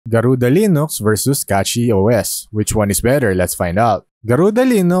Garuda Linux versus Cachyos. Which one is better? Let's find out. Garuda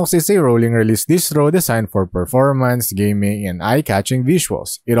Linux is a rolling release distro designed for performance, gaming, and eye-catching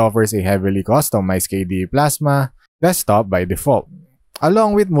visuals. It offers a heavily customized KDE Plasma desktop by default,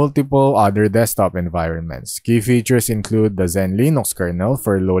 along with multiple other desktop environments. Key features include the Zen Linux kernel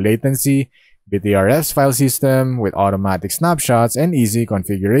for low latency, BTRF's file system with automatic snapshots, and easy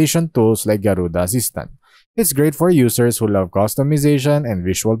configuration tools like Garuda Assistant. It's great for users who love customization and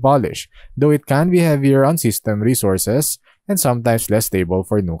visual polish, though it can be heavier on system resources and sometimes less stable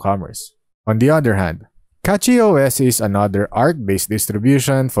for newcomers. On the other hand, Cachyos is another Arc-based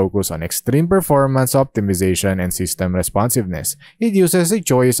distribution focused on extreme performance optimization and system responsiveness. It uses a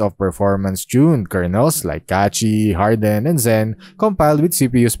choice of performance-tuned kernels like Cachy, Harden, and Zen, compiled with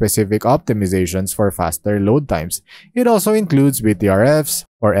CPU-specific optimizations for faster load times. It also includes BTRFs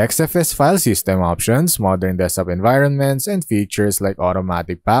or XFS file system options, modern desktop environments, and features like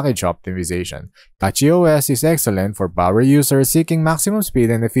automatic package optimization. Cachyos is excellent for power users seeking maximum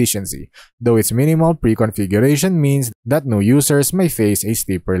speed and efficiency, though its minimal pre-configuration means that new users may face a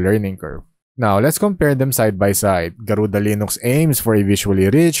steeper learning curve. Now, let's compare them side by side. Garuda Linux aims for a visually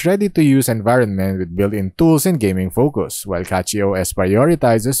rich, ready-to-use environment with built-in tools and gaming focus, while Cachyos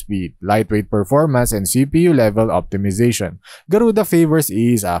prioritizes speed, lightweight performance, and CPU-level optimization. Garuda favors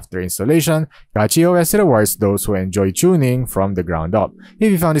ease after installation. Cachyos rewards those who enjoy tuning from the ground up.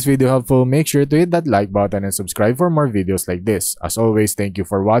 If you found this video helpful, make sure to hit that like button and subscribe for more videos like this. As always, thank you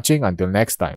for watching. Until next time.